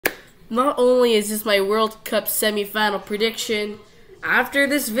not only is this my World Cup semifinal prediction, after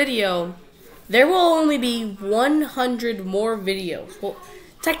this video, there will only be 100 more videos. Well,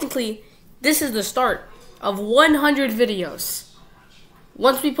 technically, this is the start of 100 videos.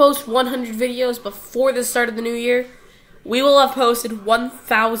 Once we post 100 videos before the start of the new year, we will have posted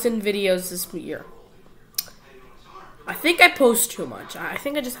 1,000 videos this year. I think I post too much. I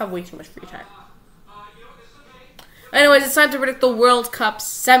think I just have way too much free time. Anyways, it's time to predict the World Cup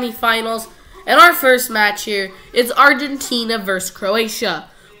semifinals. And our first match here is Argentina versus Croatia.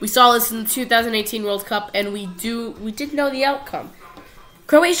 We saw this in the 2018 World Cup, and we did know the outcome.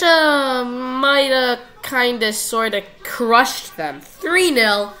 Croatia might have kind of sort of crushed them.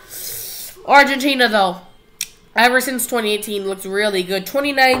 3-0. Argentina, though, ever since 2018, looks really good.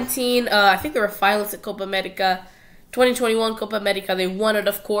 2019, I think they were finalists at Copa America. 2021 Copa America, they won it,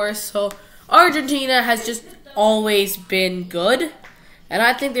 of course. So Argentina has just always been good. And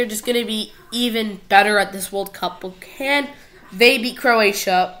I think they're just going to be even better at this World Cup. But can they beat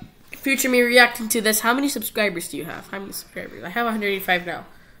Croatia? Future me reacting to this. How many subscribers do you have? How many subscribers? I have 185 now.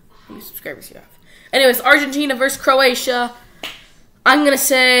 How many subscribers do you have? Anyways, Argentina versus Croatia. I'm going to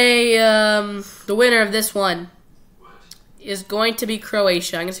say the winner of this one is going to be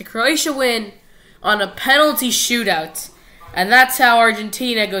Croatia. I'm going to say Croatia win on a penalty shootout. And that's how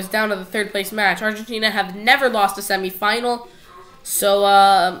Argentina goes down to the third place match. Argentina have never lost a semifinal.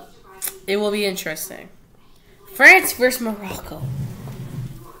 So, it will be interesting. France versus Morocco.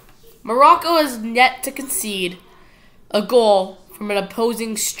 Morocco has yet to concede a goal from an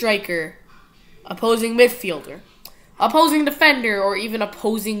opposing striker, opposing midfielder, opposing defender, or even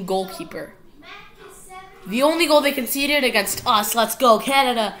opposing goalkeeper. The only goal they conceded against us, let's go,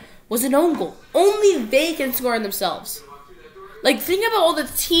 Canada, was an own goal. Only they can score on themselves. Like, think about all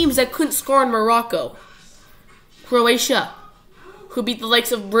the teams that couldn't score in Morocco. Croatia, who beat the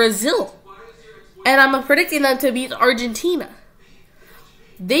likes of Brazil. And I'm predicting them to beat Argentina.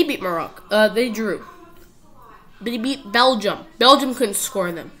 They beat Morocco. They drew. They beat Belgium. Belgium couldn't score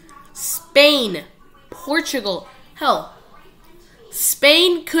on them. Spain, Portugal. Hell,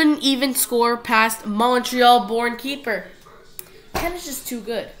 Spain couldn't even score past Montreal-born keeper. Canada's just too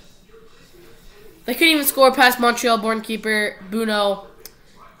good. They couldn't even score past Montreal-born keeper Bruno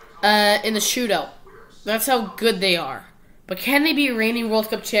in the shootout. That's how good they are. But can they beat reigning World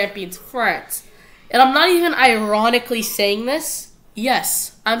Cup champions France? And I'm not even ironically saying this.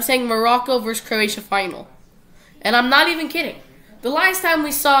 Yes, I'm saying Morocco versus Croatia final. And I'm not even kidding. The last time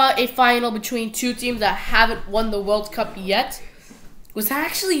we saw a final between two teams that haven't won the World Cup yet was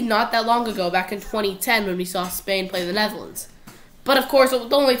actually not that long ago, back in 2010 when we saw Spain play the Netherlands. But of course,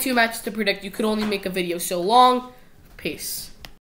 with only 2 matches to predict, you could only make a video so long. Peace.